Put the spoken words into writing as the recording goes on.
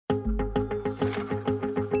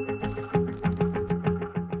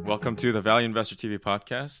Welcome to the Value Investor TV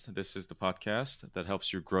podcast. This is the podcast that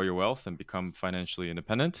helps you grow your wealth and become financially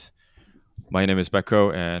independent. My name is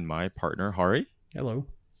Beko and my partner, Hari. Hello.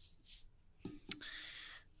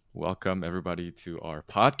 Welcome, everybody, to our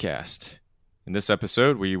podcast. In this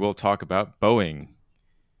episode, we will talk about Boeing.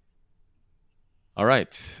 All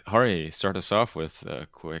right, Hari, start us off with a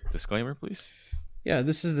quick disclaimer, please. Yeah,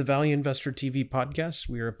 this is the Value Investor TV podcast.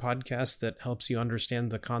 We are a podcast that helps you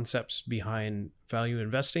understand the concepts behind value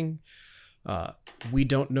investing. We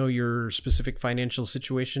don't know your specific financial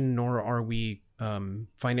situation, nor are we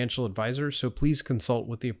financial advisors. So please consult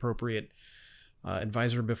with the appropriate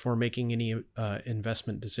advisor before making any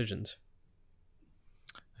investment decisions.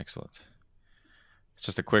 Excellent.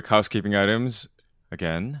 Just a quick housekeeping items.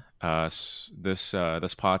 Again, this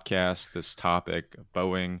podcast, this topic,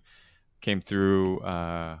 Boeing, came through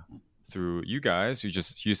you guys.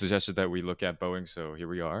 You suggested that we look at Boeing, so here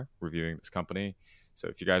we are reviewing this company. So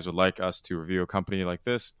if you guys would like us to review a company like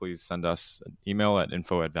this, please send us an email at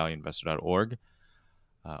info@valueinvestor.org.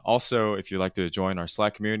 Also, if you'd like to join our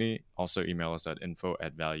Slack community, also email us at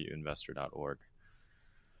info@valueinvestor.org.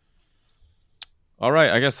 All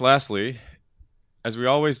right, I guess lastly, as we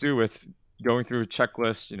always do with going through a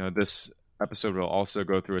checklist, this episode will also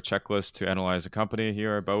go through a checklist to analyze a company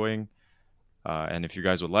here at Boeing. And if you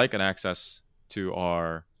guys would like an access to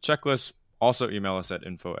our checklist, also email us at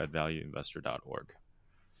info@valueinvestor.org.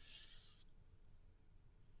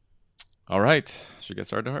 All right. Should we get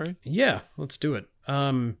started, Hari? Yeah, let's do it.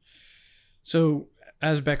 So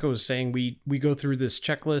as Becca was saying, we go through this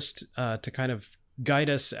checklist to kind of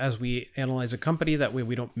guide us as we analyze a company. That way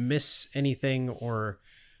we don't miss anything or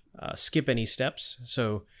skip any steps.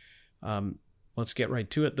 So let's get right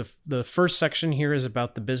to it. The first section here is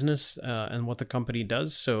about the business and what the company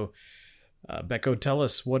does. So, Beko, tell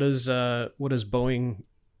us what does Boeing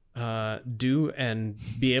do, and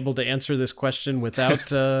be able to answer this question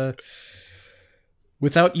without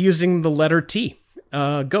without using the letter T.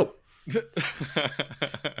 Go.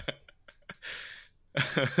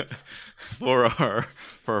 For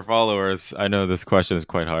our followers, I know this question is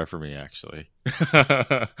quite hard for me, actually.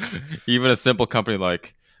 Even a simple company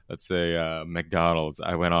like, let's say, McDonald's,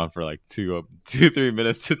 I went on for like 3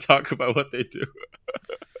 minutes to talk about what they do.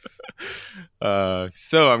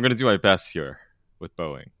 So I'm going to do my best here with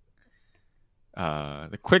Boeing.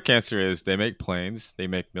 The quick answer is they make planes, they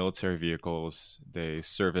make military vehicles, they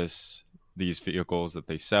service these vehicles that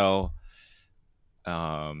they sell.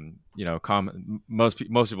 Most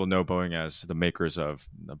people know Boeing as the makers of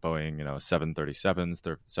the Boeing, 737s,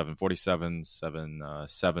 747s,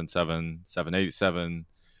 777, 787,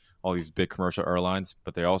 all these big commercial airlines,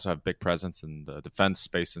 but they also have big presence in the defense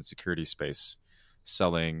space and security space,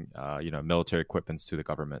 selling, military equipments to the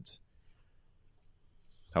government.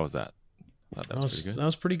 How was that? I thought that was pretty good. That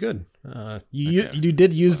was pretty good. You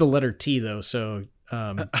did use the letter T though, so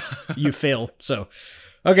you failed. So,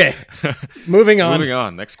 okay, moving on. Moving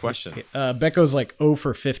on. Next question. Beko's like 0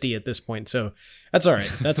 for 50 at this point, so that's all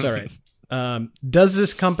right. That's all right. Does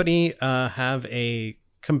this company have a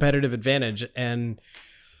competitive advantage? And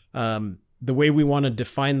the way we want to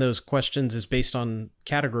define those questions is based on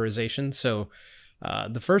categorization. So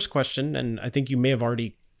the first question, and I think you may have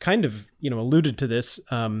already kind of alluded to this,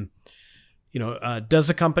 does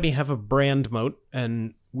the company have a brand moat?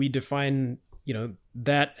 And we define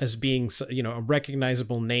that as being a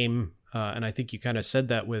recognizable name, and I think you kind of said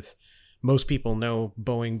that with most people know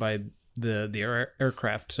Boeing by the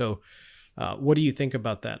aircraft. So what do you think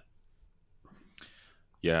about that?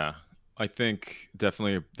 Yeah, I think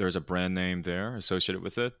definitely there's a brand name there associated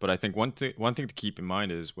with it. But I think one thing to keep in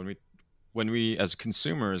mind is when we as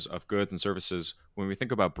consumers of goods and services, when we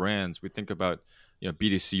think about brands, we think about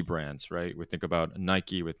B2C brands, right? We think about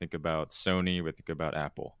Nike, we think about Sony, we think about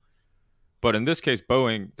Apple. But in this case,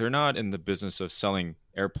 Boeing, they're not in the business of selling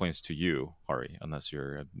airplanes to you, Hari, unless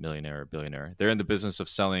you're a millionaire or billionaire. They're in the business of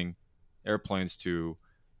selling airplanes to,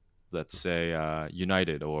 let's say,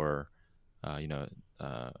 United or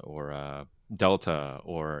Delta,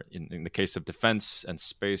 or in the case of defense and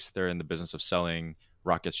space, they're in the business of selling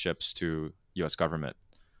rocket ships to U.S. government.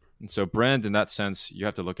 And so brand, in that sense, you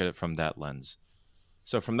have to look at it from that lens.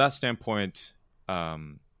 So from that standpoint,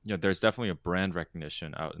 there's definitely a brand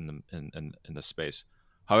recognition out in the space.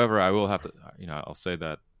 However, I will have to, I'll say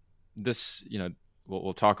that this,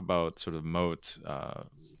 we'll talk about sort of moat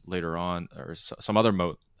later on, or some other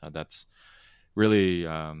moat that's really,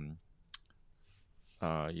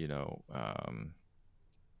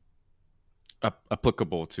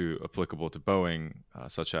 applicable to Boeing,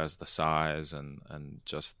 such as the size and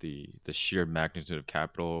just the sheer magnitude of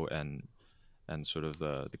capital and and sort of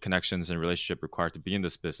the connections and relationship required to be in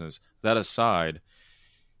this business. That aside,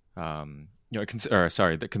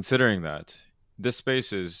 considering that this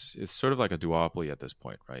space is sort of like a duopoly at this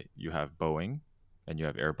point, right? You have Boeing and you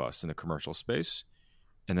have Airbus in the commercial space.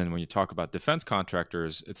 And then when you talk about defense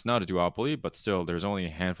contractors, it's not a duopoly, but still there's only a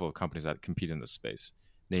handful of companies that compete in this space,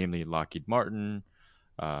 namely Lockheed Martin,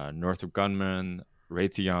 Northrop Grumman,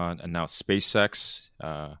 Raytheon, and now SpaceX.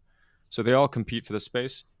 So they all compete for the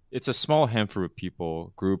space. It's a small handful of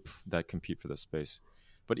people group that compete for the space.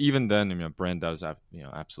 But even then, brand does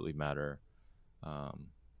absolutely matter.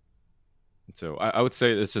 So I would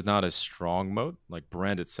say this is not a strong moat. Like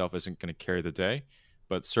brand itself isn't going to carry the day,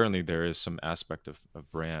 but certainly there is some aspect of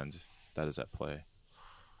brand that is at play.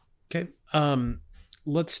 Okay.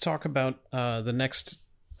 Let's talk about the next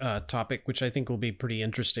topic, which I think will be pretty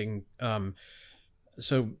interesting.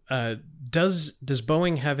 So does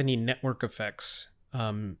Boeing have any network effects?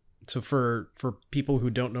 So for people who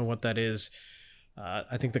don't know what that is,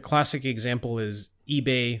 I think the classic example is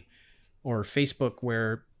eBay or Facebook,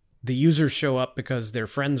 where the users show up because their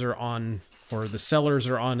friends are on, or the sellers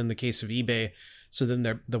are on in the case of eBay. So then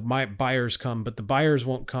the buyers come, but the buyers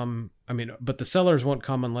won't come. But the sellers won't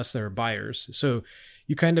come unless they're buyers. So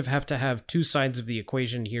you kind of have to have two sides of the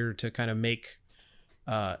equation here to kind of make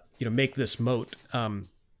this moat.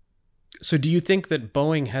 So do you think that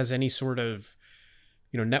Boeing has any sort of,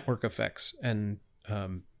 network effects? And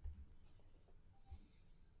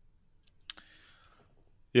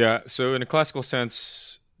yeah, so in a classical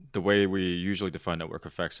sense, the way we usually define network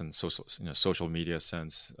effects in social media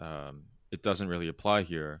sense, it doesn't really apply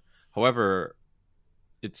here. However,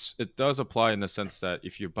 it does apply in the sense that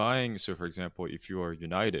if you're buying, so for example, if you are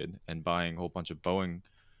United and buying a whole bunch of Boeing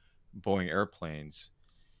airplanes,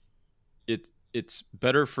 it's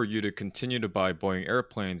better for you to continue to buy Boeing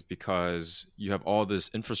airplanes because you have all this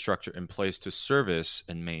infrastructure in place to service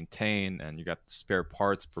and maintain, and you got spare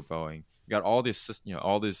parts for Boeing. You got all this,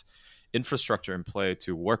 all this infrastructure in play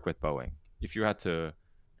to work with Boeing. If you had to,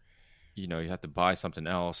 you have to buy something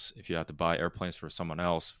else, if you have to buy airplanes for someone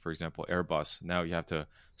else, for example, Airbus, now you have to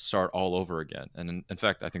start all over again. And in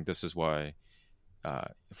fact, I think this is why,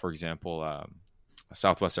 for example,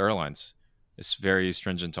 Southwest Airlines is very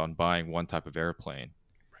stringent on buying one type of airplane,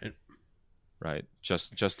 right?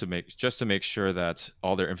 Just to make sure that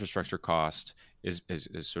all their infrastructure cost is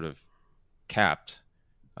sort of capped.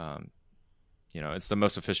 It's the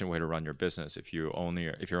most efficient way to run your business. If you're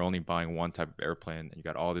only buying one type of airplane and you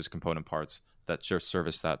got all these component parts that just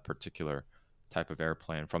service that particular type of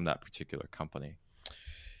airplane from that particular company.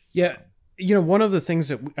 Yeah. One of the things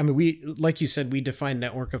that we, like you said, we define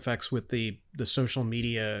network effects with the social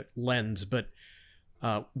media lens, but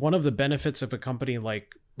one of the benefits of a company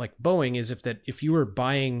like Boeing is if you were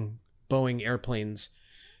buying Boeing airplanes,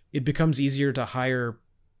 it becomes easier to hire,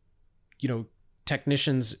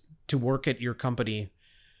 technicians to work at your company,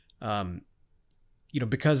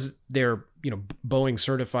 because they're, Boeing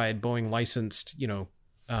certified, Boeing licensed,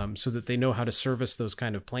 so that they know how to service those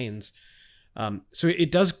kind of planes. So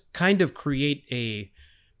it does kind of create a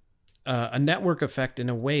network effect in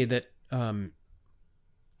a way that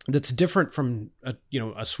that's different from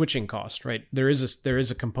a switching cost, right? There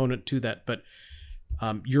is a component to that, but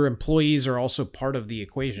your employees are also part of the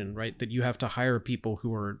equation, right? That you have to hire people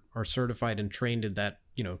who are certified and trained in that,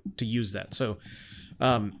 to use that. So,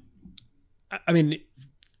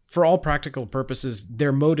 for all practical purposes,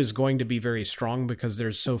 their moat is going to be very strong because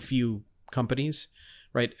there's so few companies,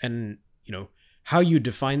 right? And how you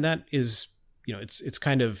define that is, it's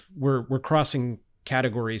kind of, we're crossing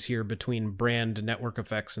categories here between brand, network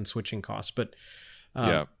effects, and switching costs. But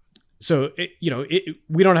yeah, so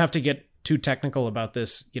we don't have to get too technical about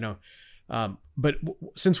this, but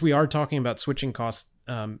since we are talking about switching costs,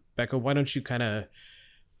 Becca, why don't you kind of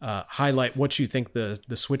highlight what you think the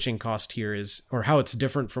switching cost here is, or how it's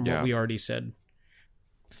different from what we already said?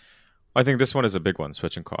 I think this one is a big one,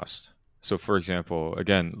 switching cost. So, for example,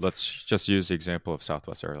 again, let's just use the example of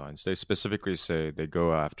Southwest Airlines. They specifically say they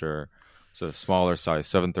go after sort of smaller size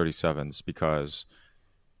 737s because,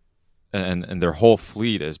 and their whole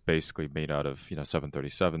fleet is basically made out of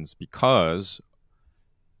 737s because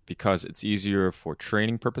it's easier for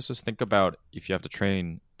training purposes. Think about if you have to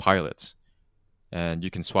train pilots, and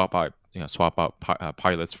you can swap out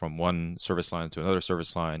pilots from one service line to another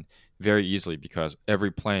service line very easily because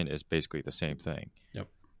every plane is basically the same thing. Yep.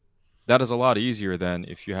 That is a lot easier than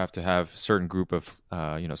if you have to have certain group of,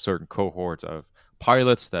 certain cohorts of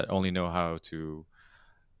pilots that only know how to,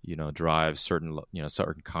 drive certain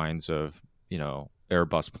kinds of,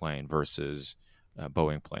 Airbus plane versus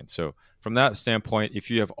Boeing plane. So from that standpoint,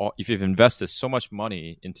 if you've invested so much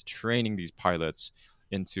money into training these pilots,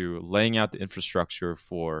 into laying out the infrastructure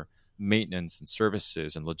for maintenance and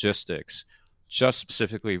services and logistics, just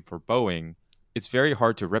specifically for Boeing, it's very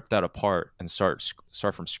hard to rip that apart and start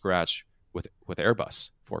from scratch with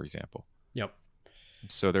Airbus, for example. Yep.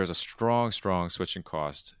 So there's a strong switching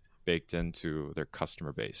cost baked into their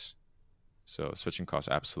customer base. So switching costs,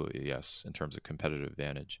 absolutely yes, in terms of competitive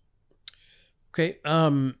advantage. Okay.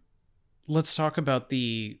 Let's talk about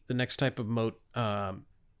the next type of moat,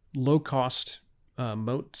 low cost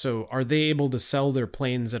moat. So, are they able to sell their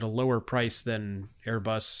planes at a lower price than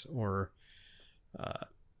Airbus or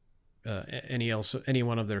any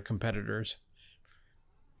one of their competitors?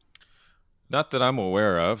 Not that I'm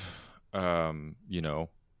aware of, but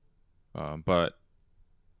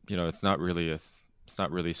it's not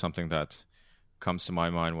really something that comes to my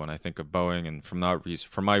mind when I think of Boeing. And from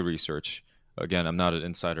my research, again, I'm not an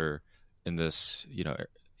insider in this,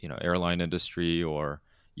 airline industry or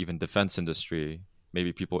even defense industry.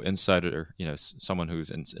 Maybe people inside it, or someone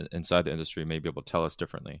who's inside the industry may be able to tell us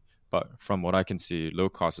differently. But from what I can see, low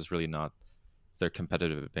cost is really not their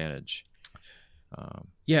competitive advantage.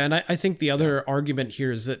 Yeah, and I think the other argument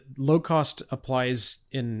here is that low cost applies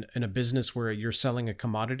in a business where you're selling a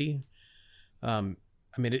commodity. I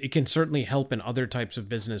mean, it can certainly help in other types of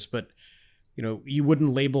business, but you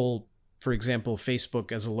wouldn't label, for example,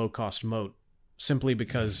 Facebook as a low cost moat simply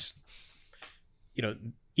because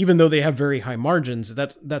even though they have very high margins,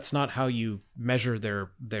 that's not how you measure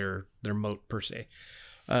their moat per se.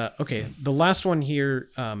 Okay, the last one here,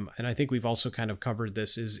 and I think we've also kind of covered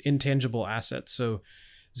this, is intangible assets. So,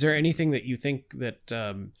 is there anything that you think that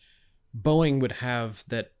Boeing would have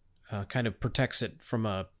that kind of protects it from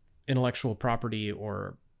a intellectual property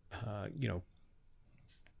or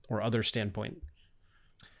or other standpoint?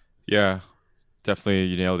 Yeah, definitely,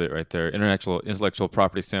 you nailed it right there. Intellectual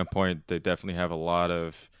property standpoint, they definitely have a lot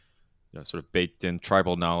of sort of baked in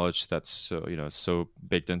tribal knowledge that's so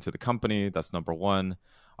baked into the company. That's number one.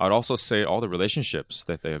 I'd also say all the relationships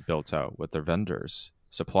that they have built out with their vendors,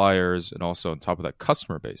 suppliers, and also on top of that,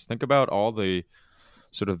 customer base. Think about all the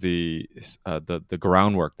sort of the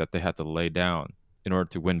groundwork that they had to lay down in order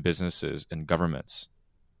to win businesses and governments.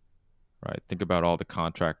 Right? Think about all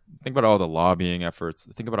the lobbying efforts.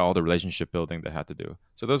 Think about all the relationship building they had to do.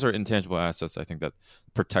 So those are intangible assets, I think, that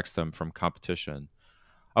protects them from competition.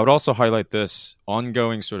 I would also highlight this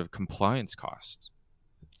ongoing sort of compliance cost.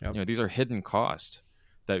 Yep. These are hidden costs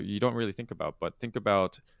that you don't really think about. But think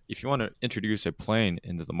about, if you want to introduce a plane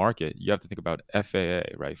into the market, you have to think about FAA,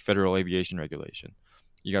 right? Federal Aviation Regulation.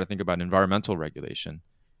 You got to think about environmental regulation,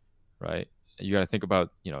 right? You got to think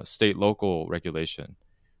about state, local regulation.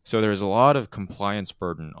 So there's a lot of compliance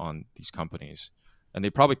burden on these companies, and they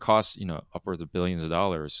probably cost upwards of billions of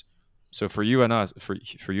dollars. So for you and us,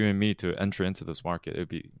 for you and me to enter into this market, it would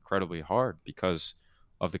be incredibly hard because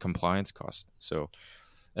of the compliance cost. So,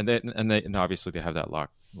 and obviously they have that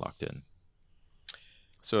locked in.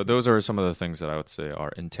 So those are some of the things that I would say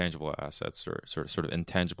are intangible assets, or sort of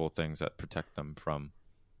intangible things that protect them from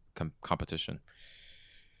competition.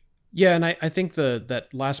 Yeah, and I think that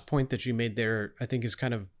last point that you made there, I think, is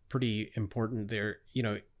kind of pretty important there.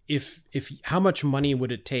 If how much money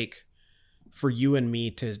would it take for you and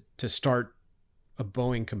me to start a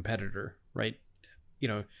Boeing competitor, right?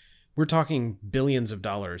 We're talking billions of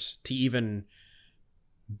dollars to even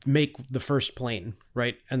make the first plane,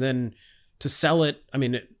 right? And then to sell it, I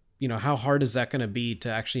mean, how hard is that going to be to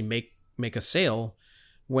actually make a sale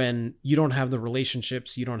when you don't have the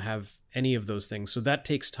relationships, you don't have any of those things. So that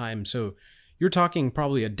takes time. So you're talking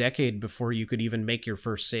probably a decade before you could even make your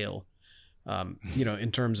first sale,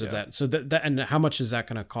 in terms of that. So that and how much is that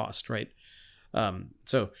going to cost, right?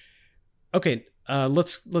 Okay,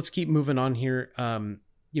 let's keep moving on here.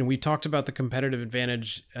 We talked about the competitive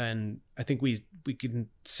advantage, and I think we can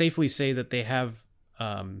safely say that they have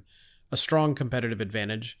a strong competitive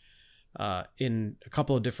advantage in a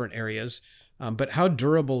couple of different areas. But how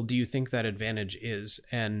durable do you think that advantage is?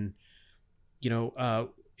 And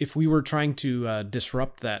if we were trying to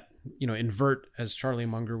disrupt that, invert, as Charlie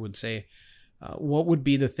Munger would say, what would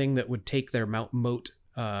be the thing that would take their moat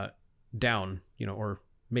down, or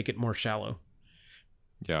make it more shallow?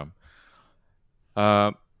 Yeah.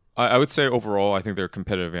 I would say overall, I think their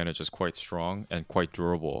competitive advantage is quite strong and quite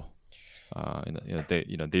durable.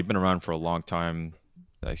 They've been around for a long time.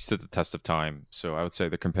 They stood the test of time. So I would say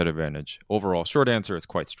the competitive advantage overall, short answer, is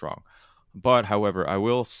quite strong. But however, I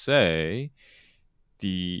will say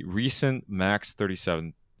the recent MAX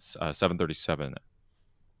 737,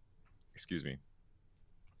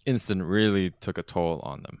 incident really took a toll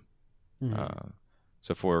on them. Mm-hmm.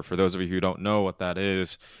 So for those of you who don't know what that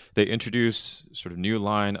is, they introduced sort of new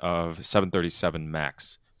line of 737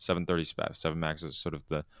 Max. 737 Max is sort of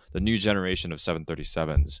the new generation of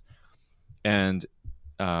 737s. And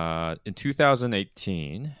in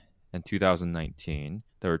 2018 and 2019,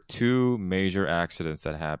 there were two major accidents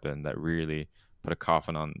that happened that really put a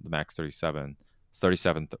coffin on the Max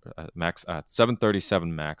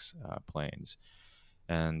 737 Max planes,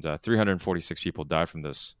 and 346 people died from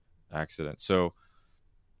this accident. So,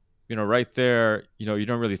 right there, you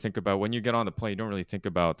don't really think about when you get on the plane. You don't really think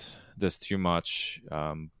about this too much,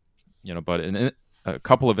 but in a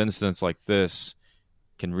couple of incidents like this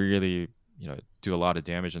can really do a lot of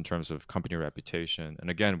damage in terms of company reputation. And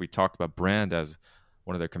again, we talked about brand as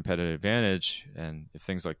one of their competitive advantage, and if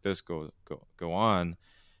things like this go on,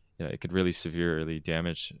 it could really severely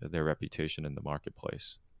damage their reputation in the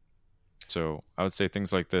marketplace. So I would say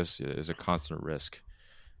things like this is a constant risk.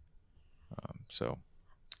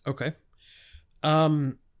 Okay.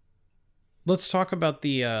 Let's talk about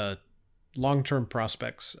the long-term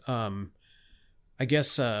prospects. I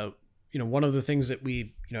guess one of the things that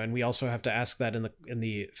we and we also have to ask that in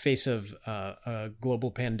the face of a global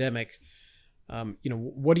pandemic.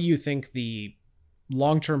 What do you think the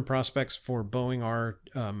long-term prospects for Boeing are,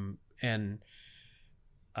 and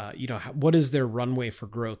what is their runway for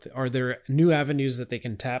growth? Are there new avenues that they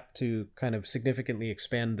can tap to kind of significantly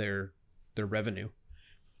expand their revenue?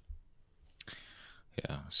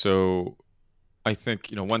 Yeah. So I think,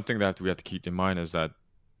 one thing that we have to keep in mind is that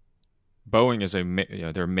Boeing is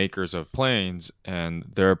they're makers of planes, and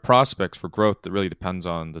their prospects for growth that really depends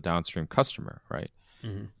on the downstream customer, right?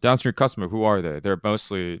 Mm-hmm. Downstream customer, who are they? They're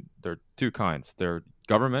two kinds. They're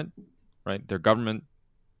government, right? They're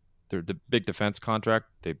the big defense contract.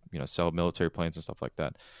 They sell military planes and stuff like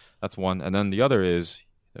that. That's one. And then the other is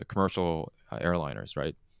commercial airliners,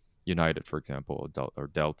 right? United, for example, or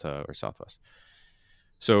Delta or Southwest.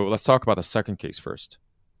 So let's talk about the second case first.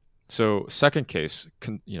 So second case,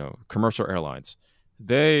 commercial airlines,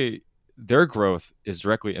 their growth is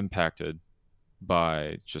directly impacted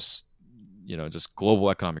by just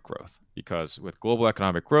global economic growth, because with global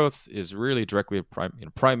economic growth is really directly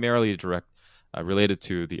primarily related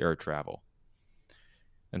to the air travel.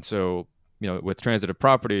 And so, with transitive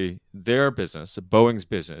property, their business, Boeing's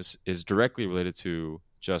business, is directly related to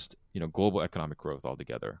just global economic growth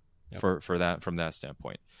altogether. Yep. For that, from that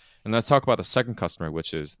standpoint. And let's talk about the second customer,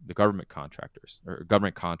 which is the government contractors or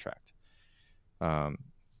government contract. And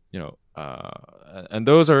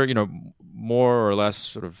those are more or less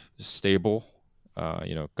sort of stable.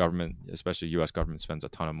 Government, especially U.S. government, spends a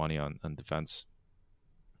ton of money on defense,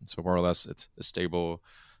 so more or less it's stable.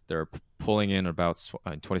 They're pulling in about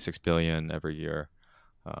 $26 billion every year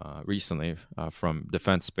recently from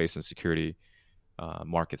defense, space, and security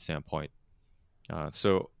market standpoint.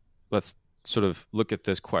 So let's sort of look at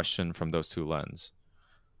this question from those two lenses.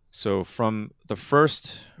 So from the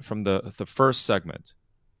first segment,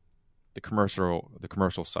 the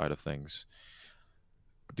commercial side of things,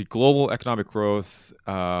 the global economic growth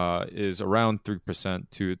is around 3%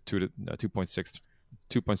 to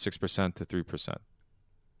 2.6% to 3%.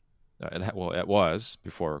 It was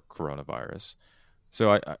before coronavirus.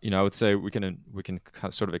 So I would say we can kind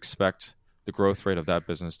of sort of expect the growth rate of that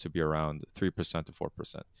business to be around 3% to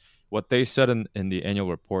 4%. What they said in the annual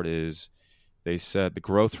report is they said the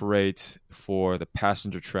growth rate for the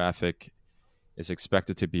passenger traffic is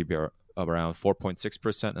expected to be around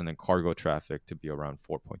 4.6%, and then cargo traffic to be around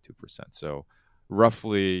 4.2%. So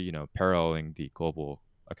roughly, paralleling the global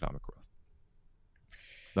economic growth.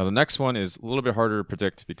 Now, the next one is a little bit harder to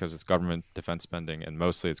predict because it's government defense spending, and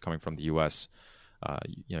mostly it's coming from the U.S.,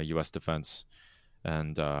 U.S. defense.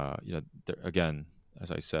 And, again,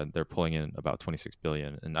 as I said, they're pulling in about $26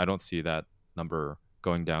 billion, and I don't see that number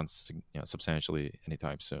going down substantially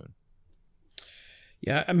anytime soon.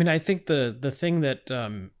 Yeah, I mean, I think the thing that,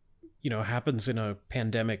 happens in a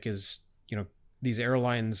pandemic is, these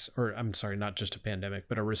airlines, or I'm sorry, not just a pandemic,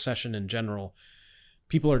 but a recession in general,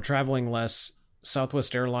 people are traveling less.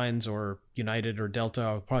 Southwest Airlines or United or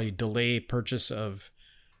Delta will probably delay purchase of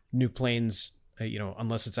new planes,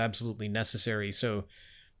 unless it's absolutely necessary. So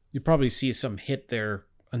you probably see some hit there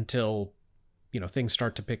until, things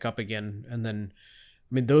start to pick up again. And then,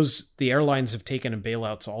 I mean, the airlines have taken in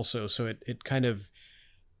bailouts also. So it kind of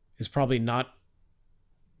is probably not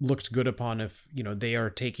looked good upon if, they are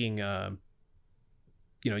taking,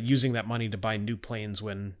 using that money to buy new planes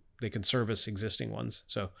when they can service existing ones.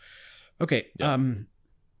 So, okay. Yeah.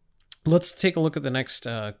 Let's take a look at the next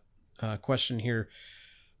question here.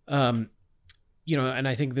 And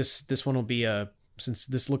I think this one will be since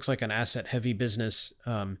this looks like an asset heavy business.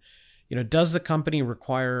 does the company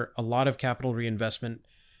require a lot of capital reinvestment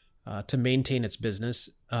to maintain its business?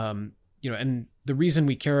 And the reason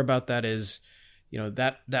we care about that is,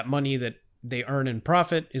 that money that they earn in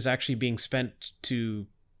profit is actually being spent to,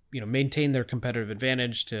 maintain their competitive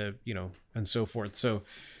advantage and so forth. So,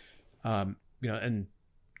 and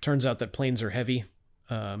turns out that planes are heavy,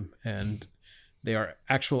 and they are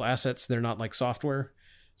actual assets. They're not like software.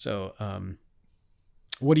 So,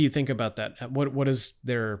 what do you think about that? What does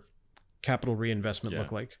their capital reinvestment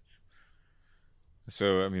look like?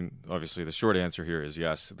 So, I mean, obviously the short answer here is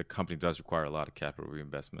yes, the company does require a lot of capital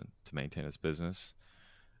reinvestment to maintain its business.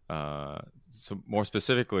 So more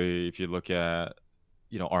specifically, if you look at,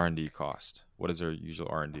 R&D cost, what is their usual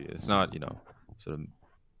R&D? It's not, sort of,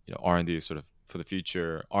 R&D is sort of for the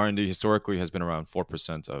future. R&D historically has been around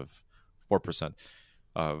 4%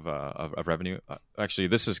 of revenue. Actually,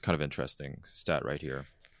 this is kind of interesting stat right here.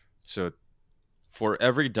 So for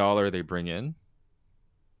every dollar they bring in,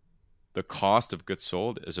 the cost of goods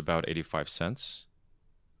sold is about 85 cents.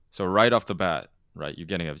 So right off the bat, right, you're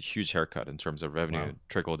getting a huge haircut in terms of revenue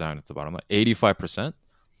trickle down at the bottom line, 85%,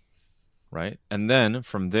 right? And then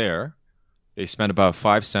from there, they spend about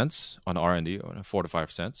 5 cents on R&D, or 4 to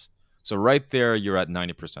 5 cents. So right there, you're at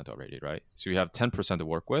 90% already, right? So you have 10% to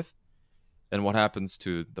work with. And what happens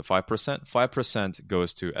to the 5%? 5%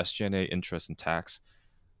 goes to SG&A, interest, and tax.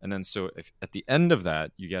 And then so if at the end of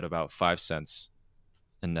that, you get about 5 cents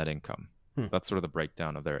in net income. That's sort of the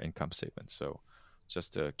breakdown of their income statement. So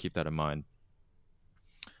just to keep that in mind.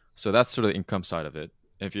 So that's sort of the income side of it.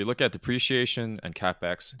 If you look at depreciation and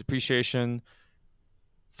CapEx, depreciation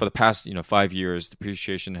for the past 5 years,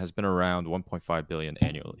 depreciation has been around 1.5 billion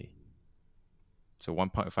annually. So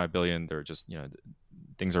 1.5 billion, they're just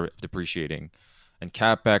things are depreciating, and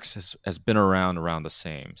CapEx has been around the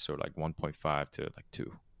same, so like 1.5 to like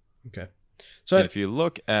 2. Okay. So if you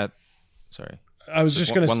look at, sorry. I was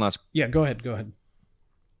just going to... Yeah, go ahead.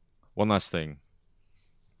 One last thing.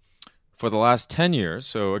 For the last 10 years,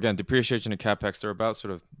 so again, depreciation and CapEx, they're about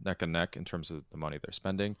sort of neck and neck in terms of the money they're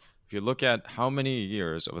spending. If you look at how many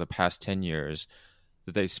years over the past 10 years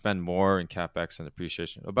did they spend more in CapEx and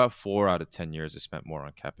depreciation, about 4 out of 10 years they spent more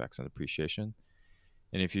on CapEx and depreciation.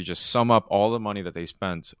 And if you just sum up all the money that they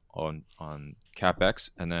spent on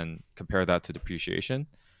CapEx and then compare that to depreciation,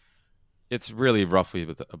 it's really roughly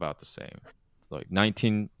about the same. Like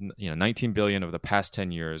 19 billion over the past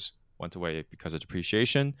 10 years went away because of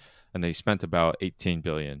depreciation, and they spent about 18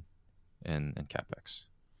 billion in CapEx.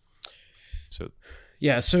 So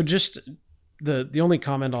just the only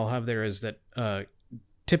comment I'll have there is that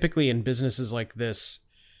typically in businesses like this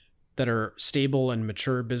that are stable and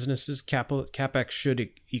mature businesses, CapEx should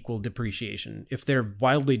equal depreciation. If they're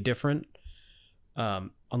wildly different,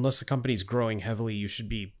 unless the company's growing heavily, you should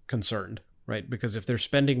be concerned, right? Because if they're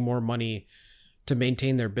spending more money to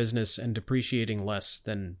maintain their business and depreciating less,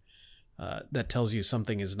 then that tells you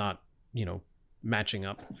something is not, matching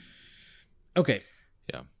up. Okay.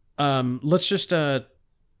 Yeah. Let's just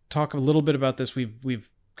talk a little bit about this. We've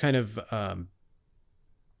kind of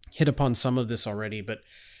hit upon some of this already, but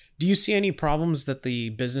do you see any problems that the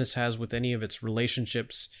business has with any of its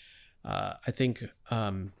relationships? I think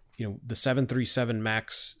the 737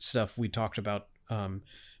 MAX stuff we talked about.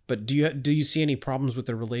 But do you see any problems with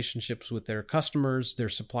their relationships with their customers, their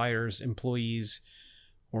suppliers, employees,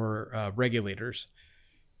 or regulators?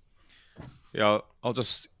 Yeah, I'll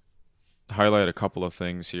just highlight a couple of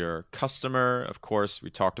things here. Customer, of course,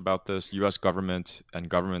 we talked about this. U.S. government and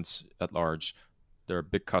governments at large, they're a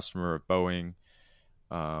big customer of Boeing.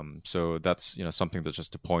 So that's something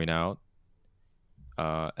to point out.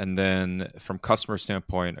 And then from customer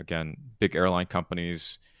standpoint, again, big airline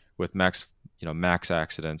companies with MAX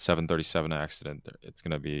accident, 737 accident, it's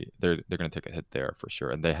going to be they're going to take a hit there for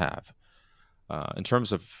sure, and they have. In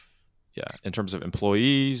terms of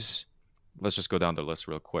employees, let's just go down the list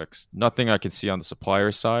real quick. Nothing I can see on the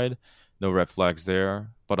supplier side, no red flags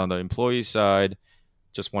there. But on the employee side,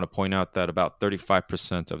 just want to point out that about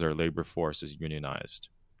 35% of their labor force is unionized.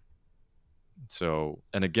 So,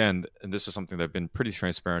 and again, and this is something they've been pretty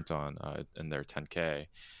transparent on in their 10K.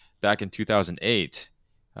 Back in 2008,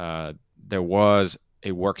 there was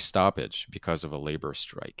a work stoppage because of a labor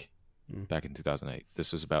strike back in 2008.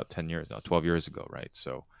 This was about 12 years ago, right?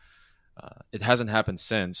 So it hasn't happened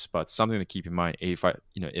since, but something to keep in mind.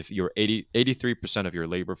 If you're 83% of your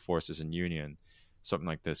labor force is in union, something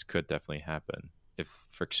like this could definitely happen if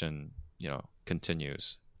friction,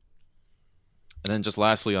 continues. And then just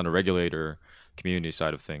lastly, on the regulator community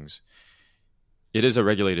side of things, it is a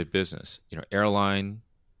regulated business. Airline,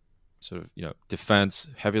 sort of, defense,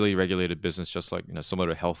 heavily regulated business, just like,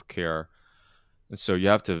 similar to healthcare. And so you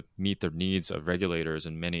have to meet the needs of regulators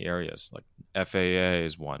in many areas. Like FAA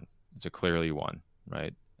is one; it's a clearly one,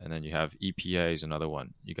 right? And then you have EPA is another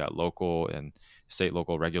one. You got local and state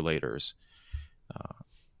local regulators.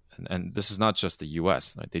 And this is not just the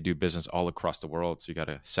U.S. Right? They do business all across the world, so you got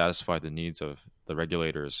to satisfy the needs of the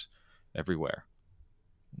regulators everywhere.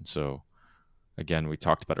 And so, again, we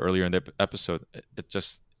talked about earlier in the episode, it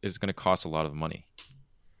just is going to cost a lot of money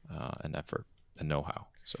and effort and know-how.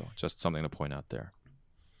 So, just something to point out there.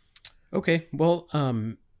 Okay, well,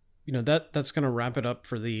 that's going to wrap it up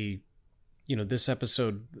for the, this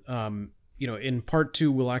episode. In part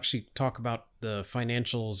 2, we'll actually talk about the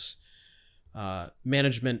financials,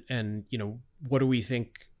 management, and what do we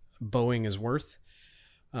think Boeing is worth.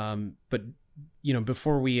 But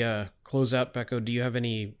before we close out, Becco, do you have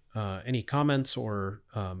any comments or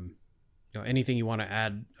anything you want to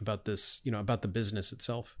add about this, about the business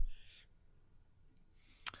itself?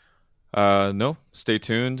 No, stay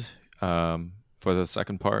tuned for the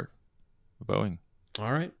second part of Boeing.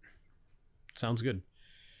 All right, sounds good.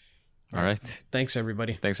 All right. Thanks,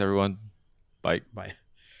 everybody. Thanks, everyone. Bye. Bye.